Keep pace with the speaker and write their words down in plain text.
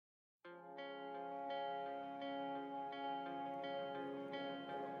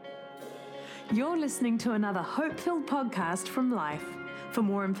You're listening to another hope-filled podcast from Life. For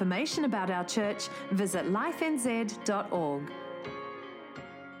more information about our church, visit lifenz.org.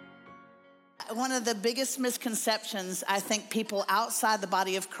 One of the biggest misconceptions I think people outside the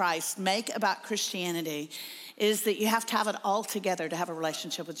body of Christ make about Christianity is that you have to have it all together to have a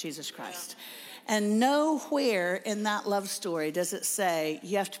relationship with Jesus Christ. And nowhere in that love story does it say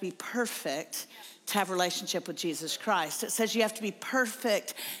you have to be perfect to have a relationship with Jesus Christ. It says you have to be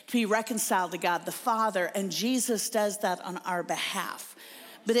perfect to be reconciled to God the Father, and Jesus does that on our behalf.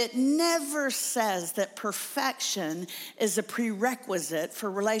 But it never says that perfection is a prerequisite for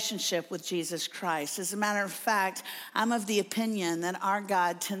relationship with Jesus Christ. As a matter of fact, I'm of the opinion that our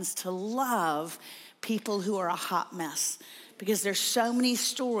God tends to love people who are a hot mess, because there's so many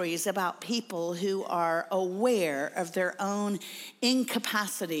stories about people who are aware of their own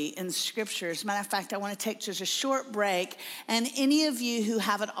incapacity in Scripture. As a matter of fact, I want to take just a short break, and any of you who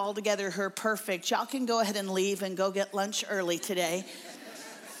have it all together who are perfect, y'all can go ahead and leave and go get lunch early today.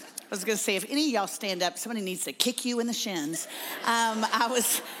 I was going to say, if any of y'all stand up, somebody needs to kick you in the shins. I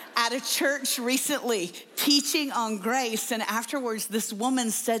was at a church recently teaching on grace, and afterwards this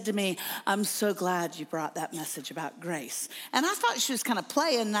woman said to me, "I'm so glad you brought that message about grace." And I thought she was kind of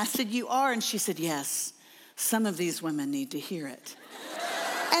playing, and I said, "You are?" And she said, "Yes, some of these women need to hear it."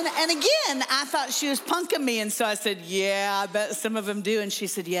 And again, I thought she was punking me, and so I said, "Yeah, I bet some of them do." And she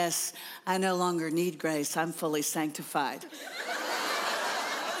said, "Yes, I no longer need grace. I'm fully sanctified."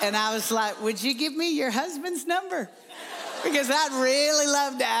 And I was like, "Would you give me your husband's number? Because I'd really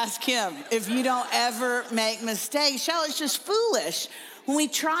love to ask him if you don't ever make mistakes." Y'all, it's just foolish when we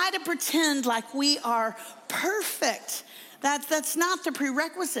try to pretend like we are perfect. That's not the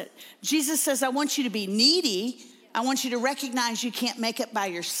prerequisite. Jesus says, "I want you to be needy. I want you to recognize you can't make it by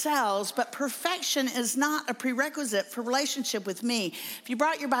yourselves," but perfection is not a prerequisite for relationship with me. If you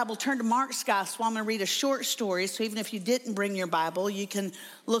brought your Bible, turn to Mark's Gospel. I'm going to read a short story, so even if you didn't bring your Bible, you can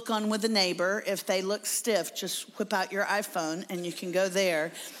look on with a neighbor. If they look stiff, just whip out your iPhone and you can go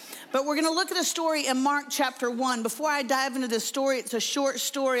there. But we're going to look at a story in Mark chapter 1. Before I dive into this story, it's a short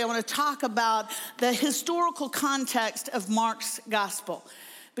story. I want to talk about the historical context of Mark's Gospel,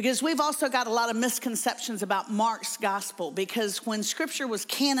 because we've also got a lot of misconceptions about Mark's gospel. Because when scripture was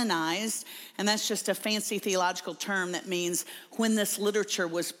canonized, and that's just a fancy theological term that means when this literature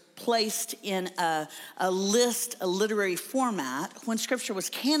was placed in a list, a literary format, when scripture was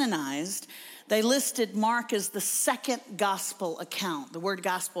canonized, they listed Mark as the second gospel account. The word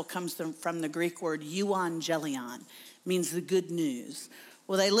gospel comes from the Greek word euangelion, means the good news.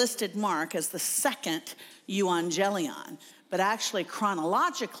 Well, they listed Mark as the second euangelion. But actually,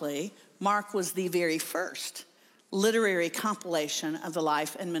 chronologically, Mark was the very first literary compilation of the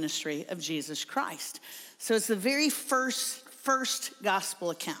life and ministry of Jesus Christ. So it's the very first gospel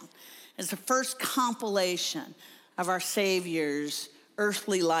account. It's the first compilation of our Savior's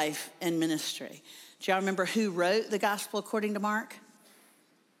earthly life and ministry. Do y'all remember who wrote the gospel according to Mark?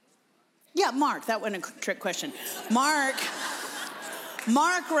 Yeah, Mark. That wasn't a trick question. Mark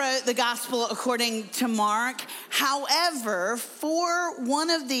wrote the gospel according to Mark. However, for one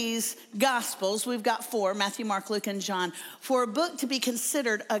of these gospels, we've got four, Matthew, Mark, Luke, and John. For a book to be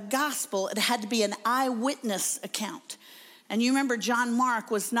considered a gospel, it had to be an eyewitness account. And you remember John Mark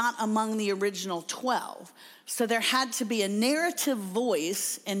was not among the original 12. So there had to be a narrative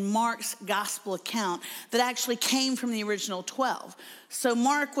voice in Mark's gospel account that actually came from the original 12. So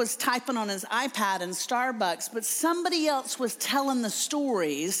Mark was typing on his iPad in Starbucks, but somebody else was telling the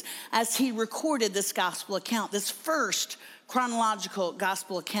stories as he recorded this gospel account, this first chronological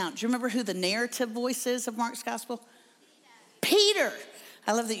gospel account. Do you remember who the narrative voice is of Mark's gospel? Peter.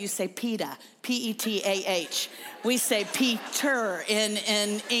 I love that you say Peter, P-E-T-A-H. We say Peter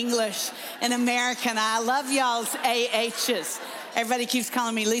in English. In American, I love y'all's A-H's. Everybody keeps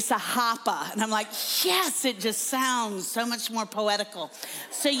calling me Lisa Hoppa. And I'm like, yes, it just sounds so much more poetical.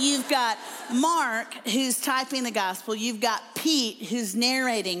 So you've got Mark, who's typing the gospel. You've got Pete, who's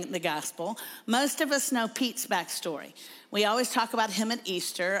narrating the gospel. Most of us know Pete's backstory. We always talk about him at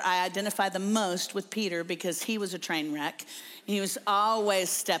Easter. I identify the most with Peter because he was a train wreck. He was always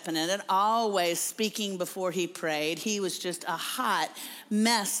stepping in it, always speaking before he prayed. He was just a hot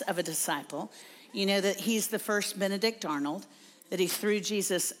mess of a disciple. You know that he's the first Benedict Arnold, that he threw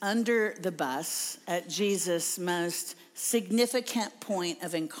Jesus under the bus at Jesus' most significant point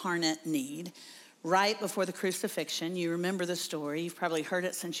of incarnate need, right before the crucifixion. You remember the story. You've probably heard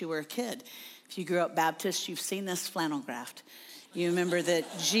it since you were a kid. If you grew up Baptist, you've seen this flannel graph. You remember that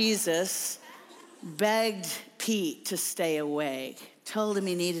Jesus begged Pete to stay away, told him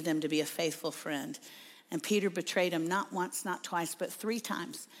he needed him to be a faithful friend. And Peter betrayed him not once, not twice, but 3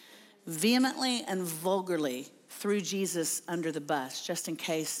 times. vehemently and vulgarly threw Jesus under the bus, just in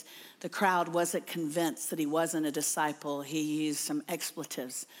case the crowd wasn't convinced that he wasn't a disciple. He used some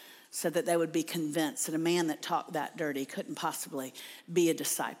expletives so that they would be convinced that a man that talked that dirty couldn't possibly be a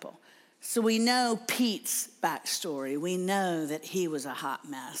disciple. So we know Pete's backstory. We know that he was a hot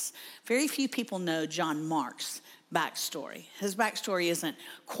mess. Very few people know John Mark's backstory. His backstory isn't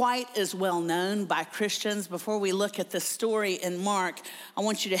quite as well known by Christians. Before we look at the story in Mark, I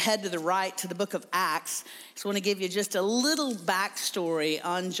want you to head to the right to the book of Acts. So I want to give you just a little backstory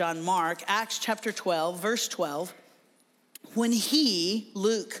on John Mark. Acts chapter 12, verse 12. When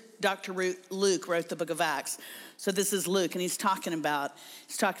Luke, Dr. Luke wrote the book of Acts. So this is Luke, and he's talking about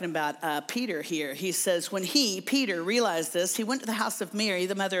Peter here. He says, when Peter, realized this, he went to the house of Mary,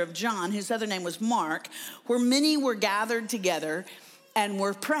 the mother of John, whose other name was Mark, where many were gathered together and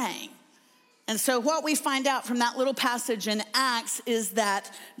were praying. And so what we find out from that little passage in Acts is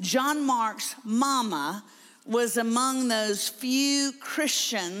that John Mark's mama was among those few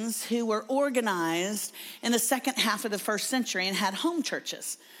Christians who were organized in the second half of the first century and had home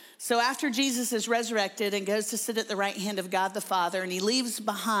churches. So after Jesus is resurrected and goes to sit at the right hand of God the Father, and he leaves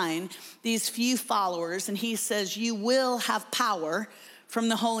behind these few followers, and he says, you will have power from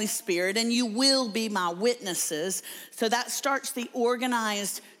the Holy Spirit, and you will be my witnesses. So that starts the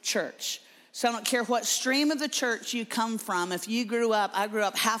organized church. So I don't care what stream of the church you come from. If you I grew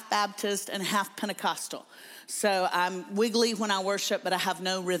up half Baptist and half Pentecostal. So I'm wiggly when I worship, but I have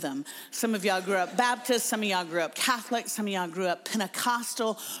no rhythm. Some of y'all grew up Baptist, some of y'all grew up Catholic, some of y'all grew up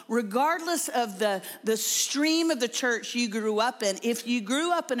Pentecostal. Regardless of the stream of the church you grew up in, if you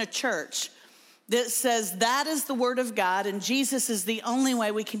grew up in a church that says that is the word of God and Jesus is the only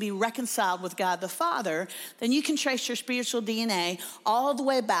way we can be reconciled with God the Father, then you can trace your spiritual DNA all the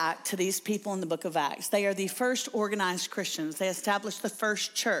way back to these people in the book of Acts. They are the first organized Christians. They established the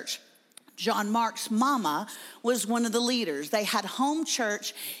first church. John Mark's mama was one of the leaders. They had home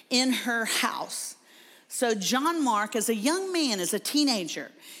church in her house. So John Mark, as a young man, as a teenager,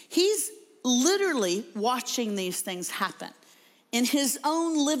 he's literally watching these things happen. In his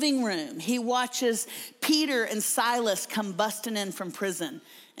own living room, he watches Peter and Silas come busting in from prison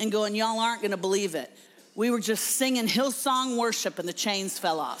and going, y'all aren't going to believe it. We were just singing Hillsong worship and the chains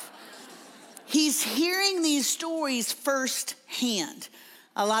fell off. He's hearing these stories firsthand.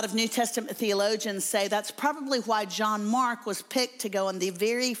 A lot of New Testament theologians say that's probably why John Mark was picked to go on the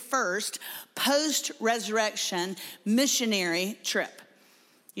very first post-resurrection missionary trip.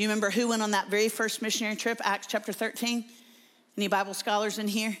 You remember who went on that very first missionary trip, Acts chapter 13? Any Bible scholars in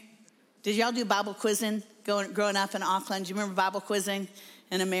here? Did y'all do Bible quizzing growing up in Auckland? Do you remember Bible quizzing?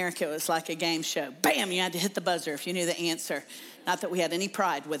 In America, it was like a game show. Bam, you had to hit the buzzer if you knew the answer. Not that we had any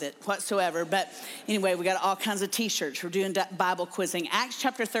pride with it whatsoever, but anyway, we got all kinds of t-shirts. We're doing Bible quizzing. Acts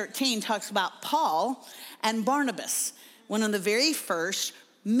chapter 13 talks about Paul and Barnabas went on the very first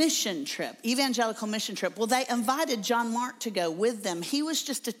mission trip, evangelical mission trip. Well, they invited John Mark to go with them. He was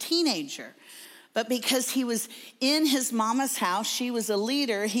just a teenager. But because he was in his mama's house, she was a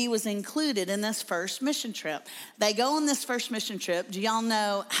leader, he was included in this first mission trip. They go on this first mission trip. Do y'all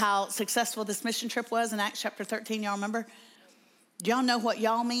know how successful this mission trip was in Acts chapter 13? Y'all remember? Do y'all know what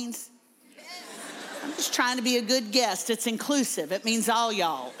y'all means? I'm just trying to be a good guest. It's inclusive. It means all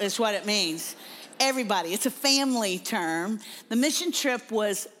y'all is what it means. Everybody. It's a family term. The mission trip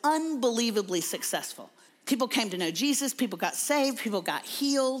was unbelievably successful. People came to know Jesus, people got saved, people got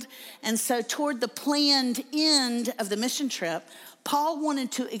healed. And so toward the planned end of the mission trip, Paul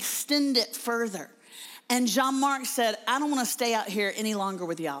wanted to extend it further. And John Mark said, I don't want to stay out here any longer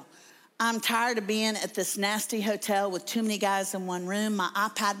with y'all. I'm tired of being at this nasty hotel with too many guys in one room. My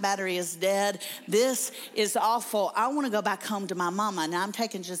iPad battery is dead. This is awful. I want to go back home to my mama. Now I'm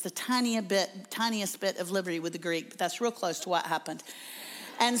taking just the tiniest bit of liberty with the Greek, but that's real close to what happened.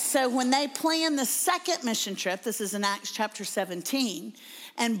 And so when they planned the second mission trip, this is in Acts chapter 17,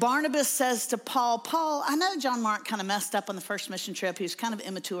 and Barnabas says to Paul, I know John Mark kind of messed up on the first mission trip. He was kind of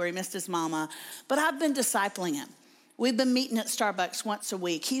immature. He missed his mama, but I've been discipling him. We've been meeting at Starbucks once a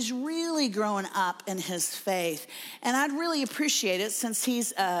week. He's really growing up in his faith. And I'd really appreciate it, since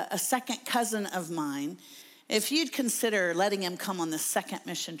he's a second cousin of mine, if you'd consider letting him come on the second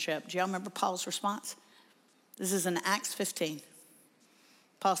mission trip. Do y'all remember Paul's response? This is in Acts 15.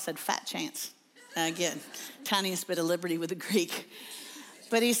 Paul said, fat chance. Again, tiniest bit of liberty with the Greek.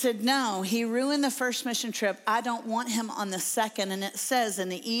 But he said, no, he ruined the first mission trip. I don't want him on the second. And it says in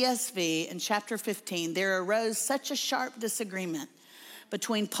the ESV in chapter 15, there arose such a sharp disagreement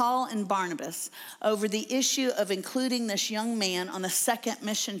between Paul and Barnabas over the issue of including this young man on the second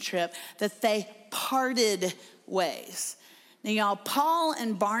mission trip that they parted ways. Now, y'all, Paul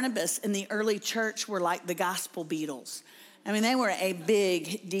and Barnabas in the early church were like the gospel Beatles. I mean, they were a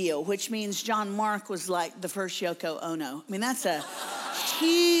big deal, which means John Mark was like the first Yoko Ono. I mean, that's a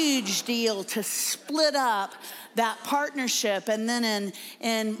huge deal to split up that partnership. And then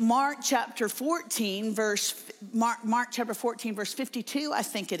in Mark chapter 14, verse 52, I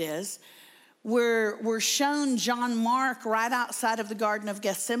think it is, we're shown John Mark right outside of the Garden of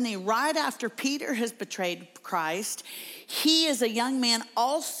Gethsemane, right after Peter has betrayed Christ. He, as a young man,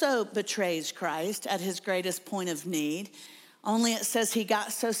 also betrays Christ at his greatest point of need. Only it says he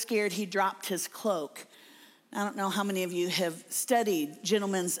got so scared he dropped his cloak. I don't know how many of you have studied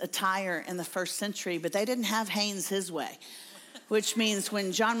gentlemen's attire in the first century, but they didn't have Hanes his way, which means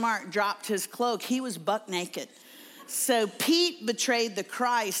when John Mark dropped his cloak, he was buck naked. So Pete betrayed the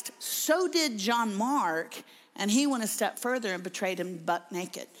Christ, so did John Mark, and he went a step further and betrayed him buck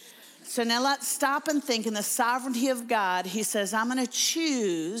naked. So now let's stop and think in the sovereignty of God. He says, I'm going to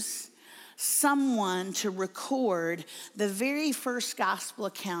choose someone to record the very first gospel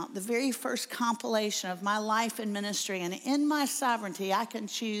account, the very first compilation of my life and ministry. And in my sovereignty, I can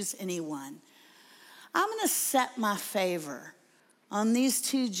choose anyone. I'm going to set my favor on these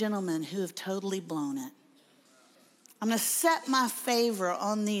two gentlemen who have totally blown it. I'm going to set my favor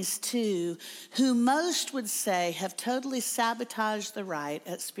on these two who most would say have totally sabotaged the right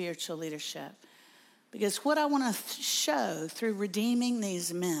at spiritual leadership. Because what I want to show through redeeming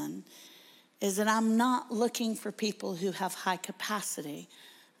these men is that I'm not looking for people who have high capacity.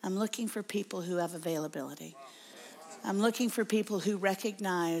 I'm looking for people who have availability. I'm looking for people who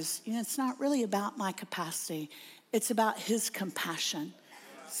recognize, it's not really about my capacity. It's about his compassion.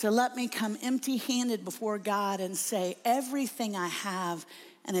 So let me come empty-handed before God and say everything I have,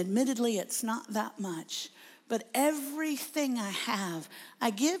 and admittedly it's not that much, but everything I have, I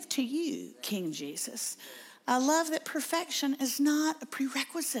give to you, King Jesus. I love that perfection is not a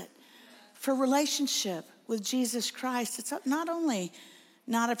prerequisite for relationship with Jesus Christ. It's not only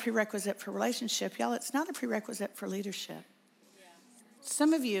not a prerequisite for relationship, y'all, it's not a prerequisite for leadership.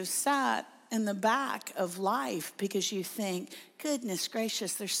 Some of you have sat in the back of life because you think, goodness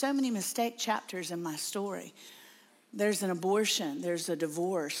gracious, there's so many mistake chapters in my story. There's an abortion, there's a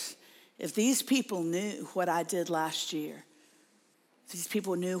divorce. If these people knew what I did last year, if these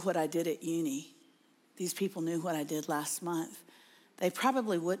people knew what I did at uni, these people knew what I did last month, they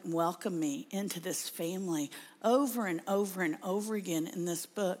probably wouldn't welcome me into this family. Over and over and over again in this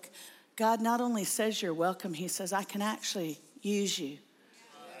book, God not only says you're welcome, he says, I can actually use you.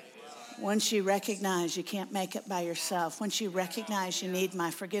 Once you recognize you can't make it by yourself, once you recognize you need my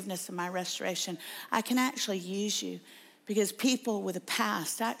forgiveness and my restoration, I can actually use you, because people with a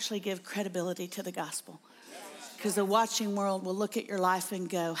past actually give credibility to the gospel. Because the watching world will look at your life and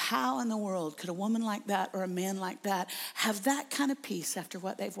go, how in the world could a woman like that or a man like that have that kind of peace after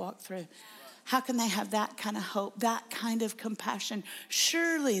what they've walked through? How can they have that kind of hope, that kind of compassion?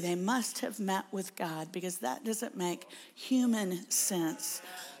 Surely they must have met with God, because that doesn't make human sense.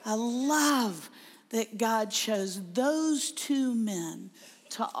 I love that God chose those two men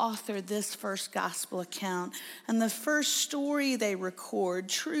to author this first gospel account. And the first story they record,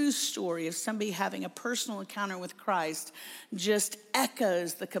 true story of somebody having a personal encounter with Christ, just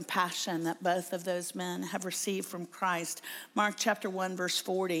echoes the compassion that both of those men have received from Christ. Mark chapter 1, verse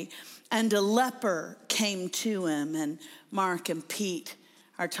 40. And a leper came to him. And Mark and Pete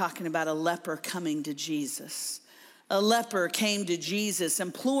are talking about a leper coming to Jesus. A leper came to Jesus,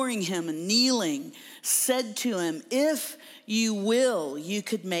 imploring him and kneeling, said to him, if you will, you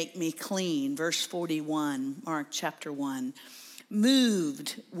could make me clean. Verse 41, Mark chapter 1.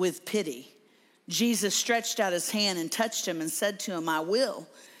 Moved with pity, Jesus stretched out his hand and touched him and said to him, I will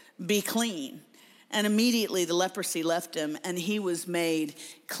be clean. And immediately the leprosy left him and he was made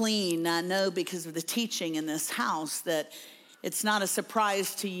clean. Now, I know because of the teaching in this house that it's not a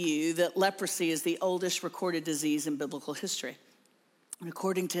surprise to you that leprosy is the oldest recorded disease in biblical history.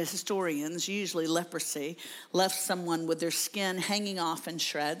 According to historians, usually leprosy left someone with their skin hanging off in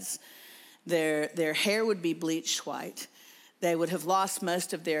shreds. Their hair would be bleached white. They would have lost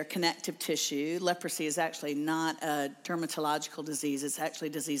most of their connective tissue. Leprosy is actually not a dermatological disease. It's actually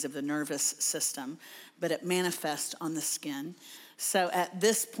a disease of the nervous system, but it manifests on the skin. So at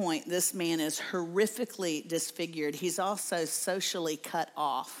this point, this man is horrifically disfigured. He's also socially cut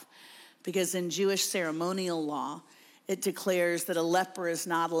off, because in Jewish ceremonial law, it declares that a leper is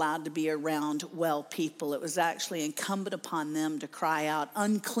not allowed to be around well people. It was actually incumbent upon them to cry out,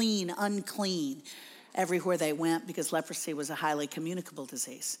 unclean, unclean, everywhere they went, because leprosy was a highly communicable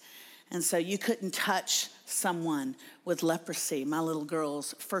disease. And so you couldn't touch someone with leprosy. My little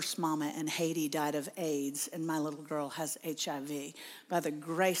girl's first mama in Haiti died of AIDS, and my little girl has HIV. By the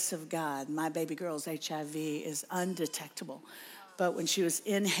grace of God, my baby girl's HIV is undetectable. But when she was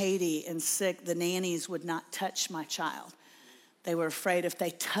in Haiti and sick, the nannies would not touch my child. They were afraid if they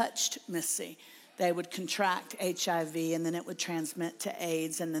touched Missy, they would contract HIV, and then it would transmit to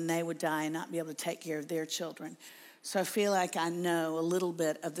AIDS, and then they would die and not be able to take care of their children. So I feel like I know a little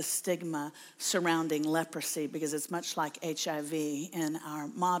bit of the stigma surrounding leprosy, because it's much like HIV in our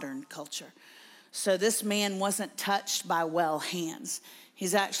modern culture. So this man wasn't touched by well hands.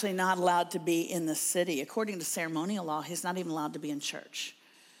 He's actually not allowed to be in the city. According to ceremonial law, he's not even allowed to be in church.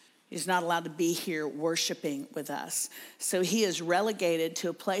 He's not allowed to be here worshiping with us. So he is relegated to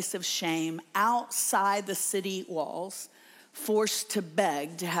a place of shame outside the city walls, forced to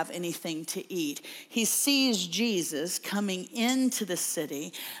beg to have anything to eat. He sees Jesus coming into the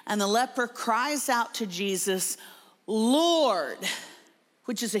city, and the leper cries out to Jesus, Lord,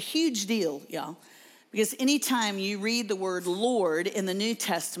 which is a huge deal, y'all. Because anytime you read the word Lord in the New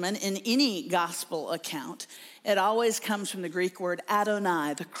Testament, in any gospel account, it always comes from the Greek word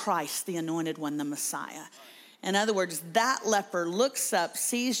Adonai, the Christ, the anointed one, the Messiah. In other words, that leper looks up,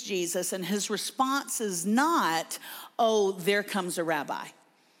 sees Jesus, and his response is not, oh, there comes a rabbi.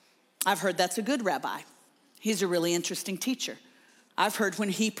 I've heard that's a good rabbi. He's a really interesting teacher. I've heard when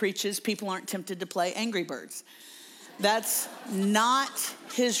he preaches, people aren't tempted to play Angry Birds. That's not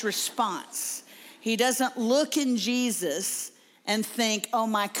his response. He doesn't look in Jesus and think, oh,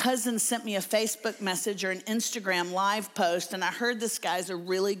 my cousin sent me a Facebook message or an Instagram live post, and I heard this guy's a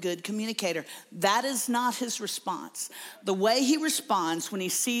really good communicator. That is not his response. The way he responds when he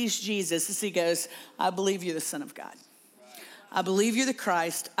sees Jesus is he goes, I believe you're the Son of God. I believe you're the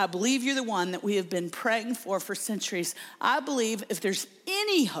Christ. I believe you're the one that we have been praying for centuries. I believe if there's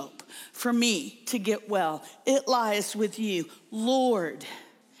any hope for me to get well, it lies with you. Lord,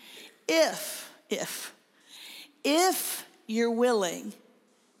 if you're willing,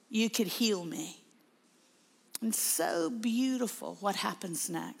 you could heal me. And so beautiful what happens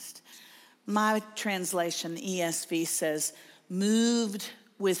next. My translation, the ESV, says, moved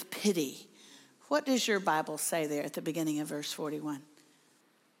with pity. What does your Bible say there at the beginning of verse 41?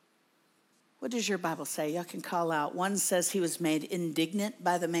 What does your Bible say? Y'all can call out. One says he was made indignant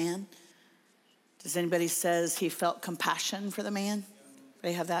by the man. Does anybody says he felt compassion for the man?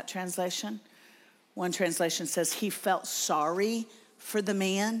 They have that translation. One translation says he felt sorry for the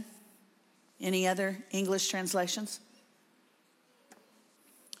man. Any other English translations?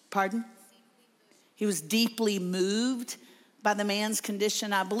 Pardon? He was deeply moved by the man's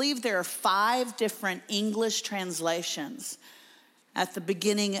condition. I believe there are 5 different English translations at the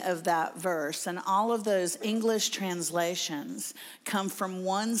beginning of that verse. And all of those English translations come from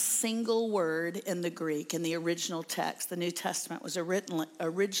one single word in the Greek, in the original text. The New Testament was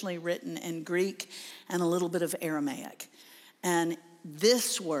originally written in Greek and a little bit of Aramaic. And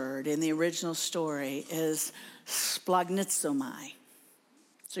this word in the original story is splagnizomai.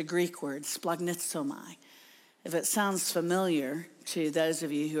 It's a Greek word, splagnizomai. If it sounds familiar to those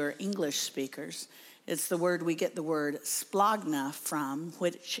of you who are English speakers, it's the word we get the word splagna from,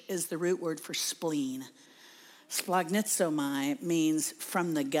 which is the root word for spleen. Splagnizomai means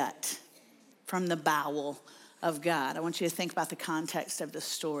from the gut, from the bowel of God. I want you to think about the context of the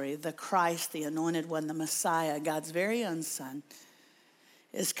story. The Christ, the anointed one, the Messiah, God's very own son,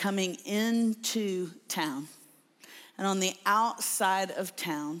 is coming into town. And on the outside of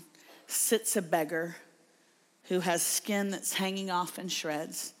town sits a beggar who has skin that's hanging off in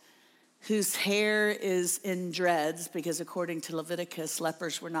shreds, whose hair is in dreads, because according to Leviticus,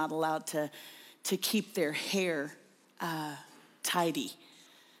 lepers were not allowed to keep their hair tidy,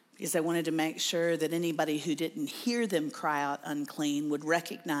 because they wanted to make sure that anybody who didn't hear them cry out unclean would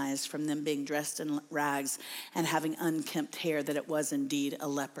recognize from them being dressed in rags and having unkempt hair that it was indeed a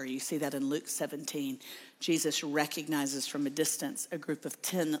leper. You see that in Luke 17. Jesus recognizes from a distance a group of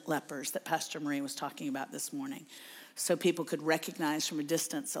 10 lepers that Pastor Marie was talking about this morning. So people could recognize from a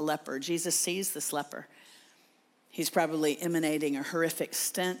distance a leper. Jesus sees this leper. He's probably emanating a horrific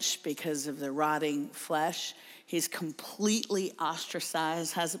stench because of the rotting flesh. He's completely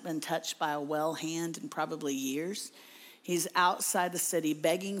ostracized, hasn't been touched by a well hand in probably years. He's outside the city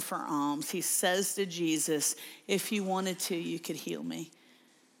begging for alms. He says to Jesus, if you wanted to, you could heal me.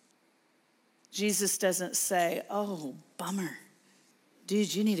 Jesus doesn't say, oh, bummer.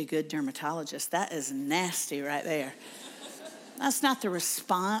 Dude, you need a good dermatologist. That is nasty right there. That's not the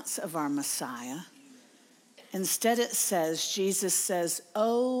response of our Messiah. Instead it says, Jesus says,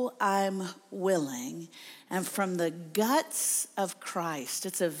 oh, I'm willing. And from the guts of Christ,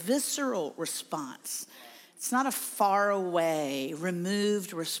 it's a visceral response. It's not a far away,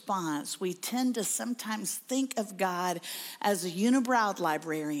 removed response. We tend to sometimes think of God as a unibrowed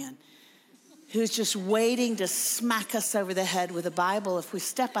librarian who's just waiting to smack us over the head with a Bible if we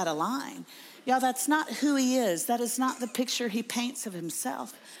step out of line. Y'all, that's not who he is. That is not the picture he paints of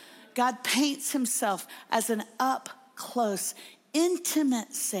himself. God paints himself as an up-close,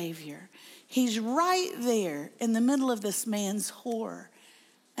 intimate Savior. He's right there in the middle of this man's horror.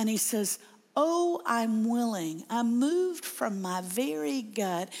 And he says, oh, I'm willing. I'm moved from my very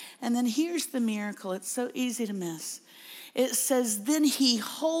gut. And then here's the miracle. It's so easy to miss. It says, then he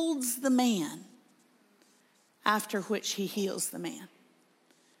holds the man, after which he heals the man.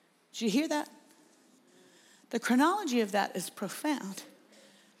 Did you hear that? The chronology of that is profound.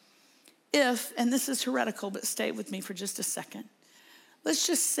 If, and this is heretical, but stay with me for just a second. Let's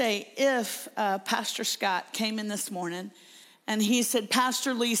just say if Pastor Scott came in this morning and he said,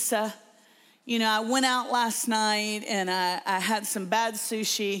 Pastor Lisa, you know, I went out last night and I had some bad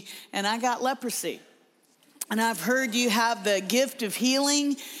sushi and I got leprosy. And I've heard you have the gift of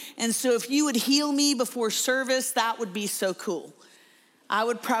healing. And so if you would heal me before service, that would be so cool. I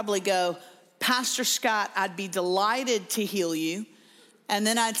would probably go, Pastor Scott, I'd be delighted to heal you. And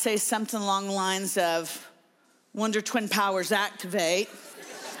then I'd say something along the lines of Wonder Twin Powers activate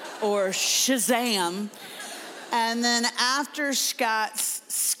or Shazam. And then after Scott's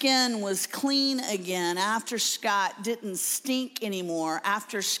skin was clean again, after Scott didn't stink anymore,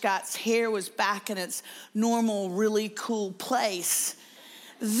 after Scott's hair was back in its normal, really cool place,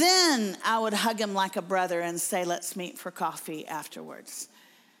 then I would hug him like a brother and say, let's meet for coffee afterwards.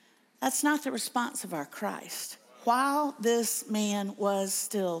 That's not the response of our Christ. While this man was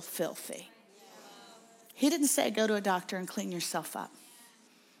still filthy, he didn't say, go to a doctor and clean yourself up.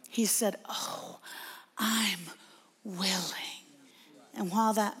 He said, oh, I'm willing. And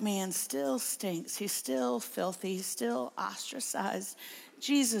while that man still stinks, he's still filthy, he's still ostracized,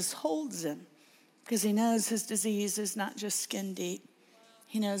 Jesus holds him because he knows his disease is not just skin deep.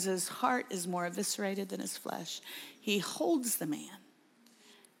 He knows his heart is more eviscerated than his flesh. He holds the man,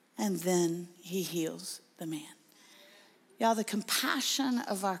 and then he heals the man. Y'all, the compassion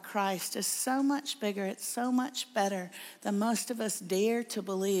of our Christ is so much bigger. It's so much better than most of us dare to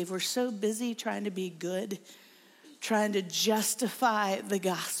believe. We're so busy trying to be good, trying to justify the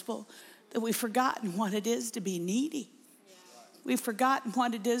gospel, that we've forgotten what it is to be needy. We've forgotten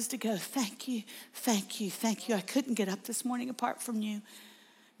what it is to go, thank you, thank you, thank you. I couldn't get up this morning apart from you.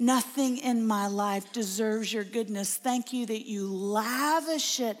 Nothing in my life deserves your goodness. Thank you that you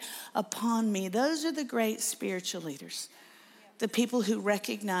lavish it upon me. Those are the great spiritual leaders. The people who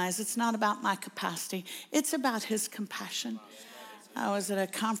recognize it's not about my capacity, it's about his compassion. I was at a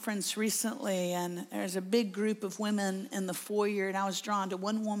conference recently, and there's a big group of women in the foyer, and I was drawn to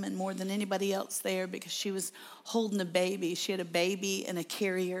one woman more than anybody else there because she was holding a baby. She had a baby and a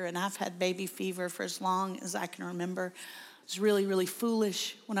carrier, and I've had baby fever for as long as I can remember. I was really, really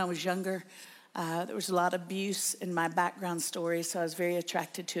foolish when I was younger. There was a lot of abuse in my background story, so I was very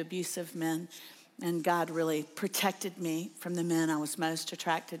attracted to abusive men. And God really protected me from the men I was most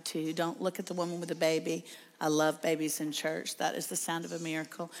attracted to. Don't look at the woman with the baby. I love babies in church. That is the sound of a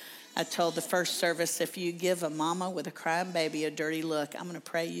miracle. I told the first service, if you give a mama with a crying baby a dirty look, I'm going to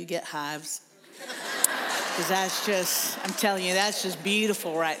pray you get hives. Because that's just, I'm telling you, that's just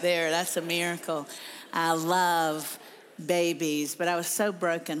beautiful right there. That's a miracle. I love babies, but I was so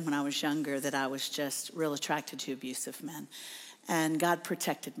broken when I was younger that I was just real attracted to abusive men. And God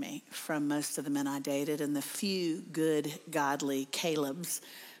protected me from most of the men I dated, and the few good, godly Calebs,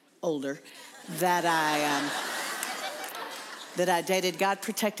 older, that I dated, God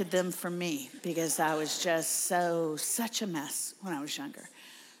protected them from me because I was just such a mess when I was younger.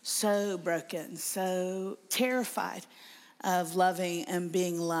 So broken, so terrified of loving and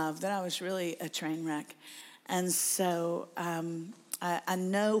being loved that I was really a train wreck. And so I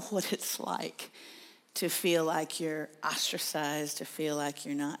know what it's like to feel like you're ostracized, to feel like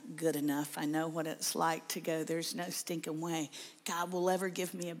you're not good enough. I know what it's like to go, there's no stinking way God will ever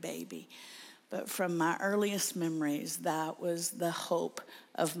give me a baby. But from my earliest memories, that was the hope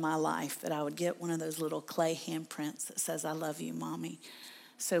of my life, that I would get one of those little clay handprints that says, I love you, Mommy.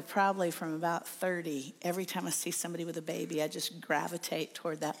 So probably from about 30, every time I see somebody with a baby, I just gravitate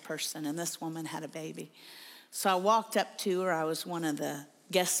toward that person. And this woman had a baby. So I walked up to her. I was one of the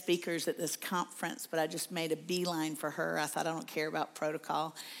guest speakers at this conference, but I just made a beeline for her. I thought, I don't care about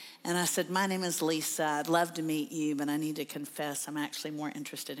protocol. And I said, my name is Lisa. I'd love to meet you, but I need to confess I'm actually more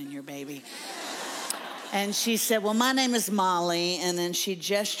interested in your baby. And she said, well, my name is Molly. And then she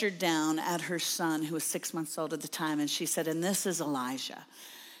gestured down at her son, who was 6 months old at the time. And she said, and this is Elijah.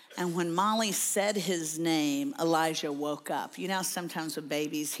 And when Molly said his name, Elijah woke up. You know, sometimes when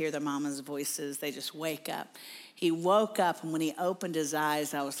babies hear their mama's voices, they just wake up. He woke up, and when he opened his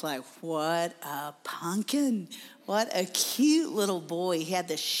eyes, I was like, what a pumpkin. What a cute little boy. He had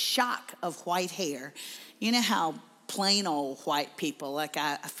this shock of white hair. You know how plain old white people, like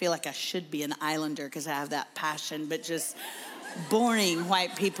I feel like I should be an islander because I have that passion, but just boring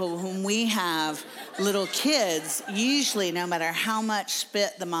white people. When we have little kids, usually no matter how much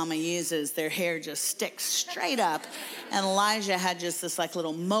spit the mama uses, their hair just sticks straight up. And Elijah had just this like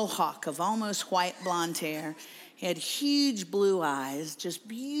little mohawk of almost white blonde hair. He had huge blue eyes, just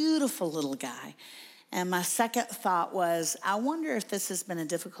beautiful little guy. And my second thought was, I wonder if this has been a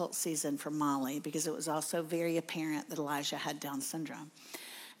difficult season for Molly, because it was also very apparent that Elijah had Down syndrome.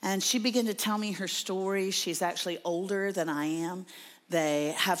 And she began to tell me her story. She's actually older than I am.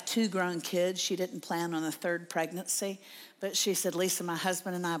 They have 2 grown kids. She didn't plan on a 3rd pregnancy. But she said, Lisa, my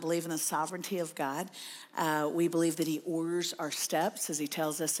husband and I believe in the sovereignty of God. We believe that he orders our steps, as he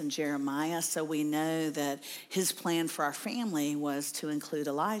tells us in Jeremiah. So we know that his plan for our family was to include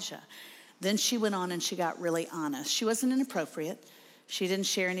Elijah. Then she went on and she got really honest. She wasn't inappropriate. She didn't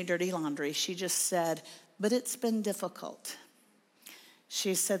share any dirty laundry. She just said, but it's been difficult.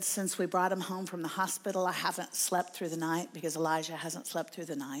 She said, since we brought him home from the hospital, I haven't slept through the night because Elijah hasn't slept through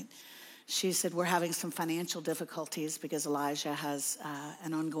the night. She said, we're having some financial difficulties because Elijah has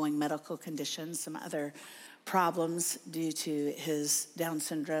an ongoing medical condition, some other problems due to his Down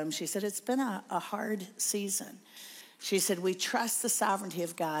syndrome. She said, it's been a hard season. She said, we trust the sovereignty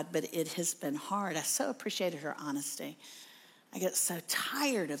of God, but it has been hard. I so appreciated her honesty. I get so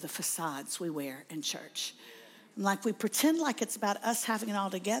tired of the facades we wear in church. Like we pretend like it's about us having it all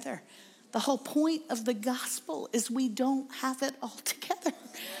together. The whole point of the gospel is we don't have it all together.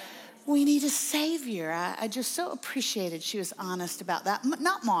 We need a savior. I just so appreciated she was honest about that.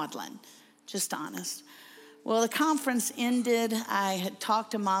 Not maudlin, just honest. Well, the conference ended. I had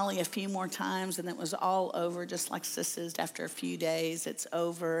talked to Molly a few more times, and it was all over, just like Sis is. After a few days, it's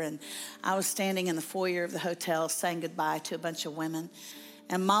over. And I was standing in the foyer of the hotel saying goodbye to a bunch of women.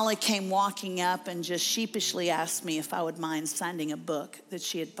 And Molly came walking up and just sheepishly asked me if I would mind signing a book that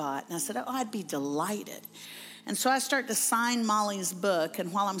she had bought. And I said, oh, I'd be delighted. And so I start to sign Molly's book.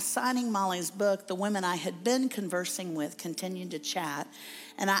 And while I'm signing Molly's book, the women I had been conversing with continued to chat.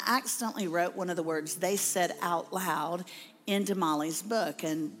 And I accidentally wrote one of the words they said out loud into Molly's book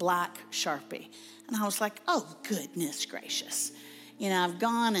in black Sharpie. And I was like, oh, goodness gracious. You know, I've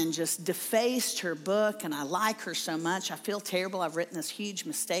gone and just defaced her book, and I like her so much. I feel terrible. I've written this huge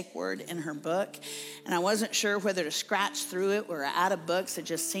mistake word in her book, and I wasn't sure whether to scratch through it. We're out of books. It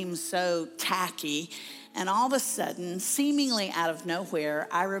just seemed so tacky. And all of a sudden, seemingly out of nowhere,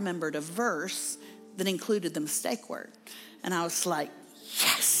 I remembered a verse that included the mistake word. And I was like,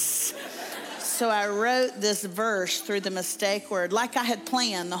 yes. So I wrote this verse through the mistake word like I had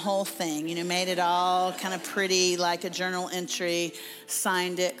planned the whole thing, you know, made it all kind of pretty like a journal entry,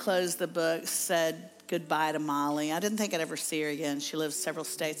 signed it, closed the book, said goodbye to Molly. I didn't think I'd ever see her again. She lives several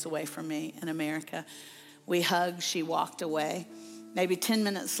states away from me in America. We hugged, she walked away. Maybe 10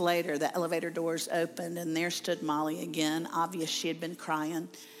 minutes later, the elevator doors opened, and there stood Molly again. Obvious she had been crying.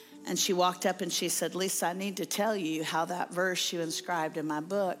 And she walked up and she said, Lisa, I need to tell you how that verse you inscribed in my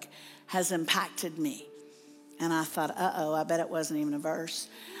book has impacted me. And I thought, I bet it wasn't even a verse.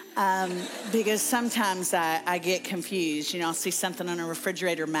 Because sometimes I get confused. You know, I'll see something on a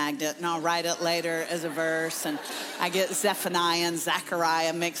refrigerator magnet and I'll write it later as a verse. And I get Zephaniah and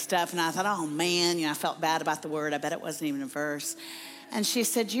Zechariah mixed up. And I thought, oh man, you know, I felt bad about the word. I bet it wasn't even a verse. And she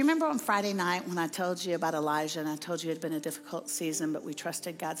said, do you remember on Friday night when I told you about Elijah and I told you it had been a difficult season, but we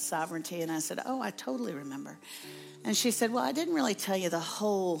trusted God's sovereignty? And I said, oh, I totally remember. And she said, well, I didn't really tell you the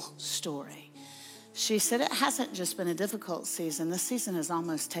whole story. She said, it hasn't just been a difficult season. This season has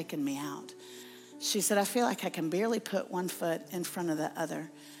almost taken me out. She said, I feel like I can barely put one foot in front of the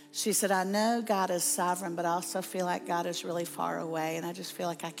other. She said, I know God is sovereign, but I also feel like God is really far away. And I just feel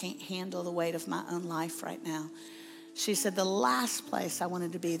like I can't handle the weight of my own life right now. She said, the last place I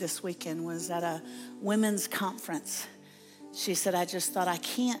wanted to be this weekend was at a women's conference. She said, I just thought I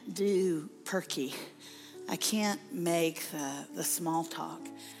can't do perky. I can't make the small talk.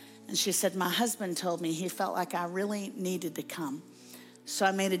 And she said, my husband told me he felt like I really needed to come. So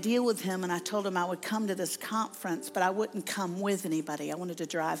I made a deal with him and I told him I would come to this conference, but I wouldn't come with anybody. I wanted to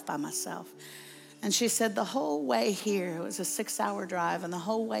drive by myself. And she said, the whole way here, it was a 6-hour drive, and the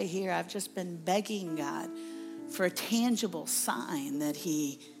whole way here I've just been begging God for a tangible sign that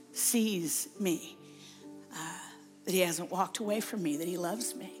he sees me, that he hasn't walked away from me, that he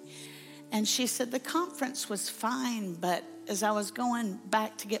loves me. And she said, the conference was fine, but as I was going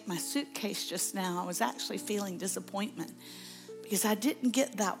back to get my suitcase just now, I was actually feeling disappointment because I didn't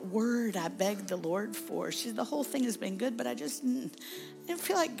get that word I begged the Lord for. She said, the whole thing has been good, but I just didn't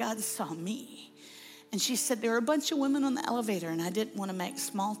feel like God saw me. And she said, there were a bunch of women on the elevator, and I didn't want to make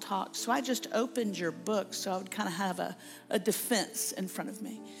small talk, so I just opened your book so I would kind of have a defense in front of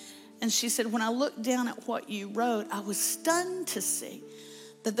me. And she said, when I looked down at what you wrote, I was stunned to see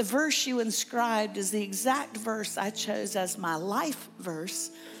that the verse you inscribed is the exact verse I chose as my life verse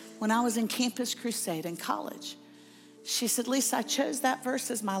when I was in Campus Crusade in college. She said, Lisa, I chose that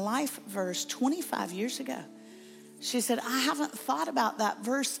verse as my life verse 25 years ago. She said, I haven't thought about that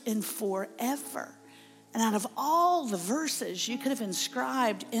verse in forever. And out of all the verses you could have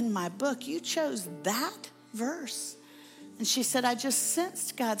inscribed in my book, you chose that verse. And she said, I just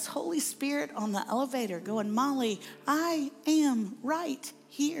sensed God's Holy Spirit on the elevator going, Molly, I am right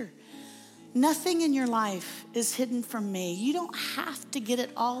here. Nothing in your life is hidden from me. You don't have to get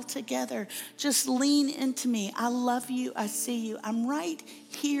it all together. Just lean into me. I love you. I see you. I'm right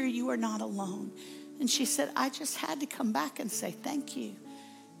here. You are not alone. And she said, I just had to come back and say thank you.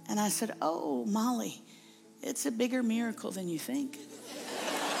 And I said, oh, Molly, it's a bigger miracle than you think.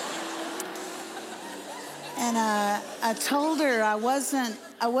 And I told her I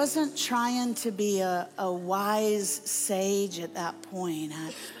wasn't trying to be a wise sage at that point.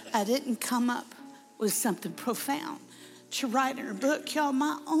 I didn't come up with something profound to write in her book. Y'all,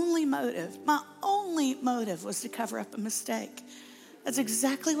 my only motive was to cover up a mistake. That's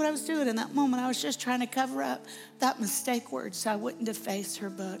exactly what I was doing in that moment. I was just trying to cover up that mistake word so I wouldn't deface her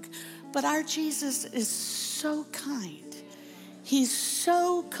book. But our Jesus is so kind. He's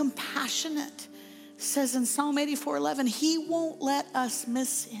so compassionate. Says in Psalm 84:11, he won't let us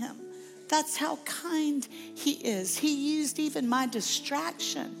miss him. That's how kind he is. He used even my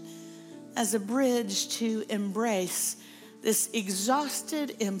distraction as a bridge to embrace this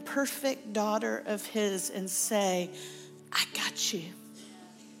exhausted, imperfect daughter of his and say, I got you.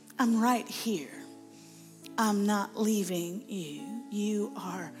 I'm right here. I'm not leaving you. You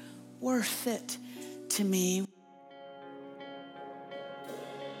are worth it to me.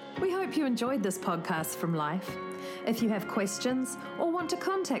 We hope you enjoyed this podcast from Life. If you have questions or want to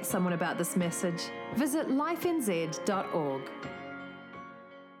contact someone about this message, visit lifenz.org.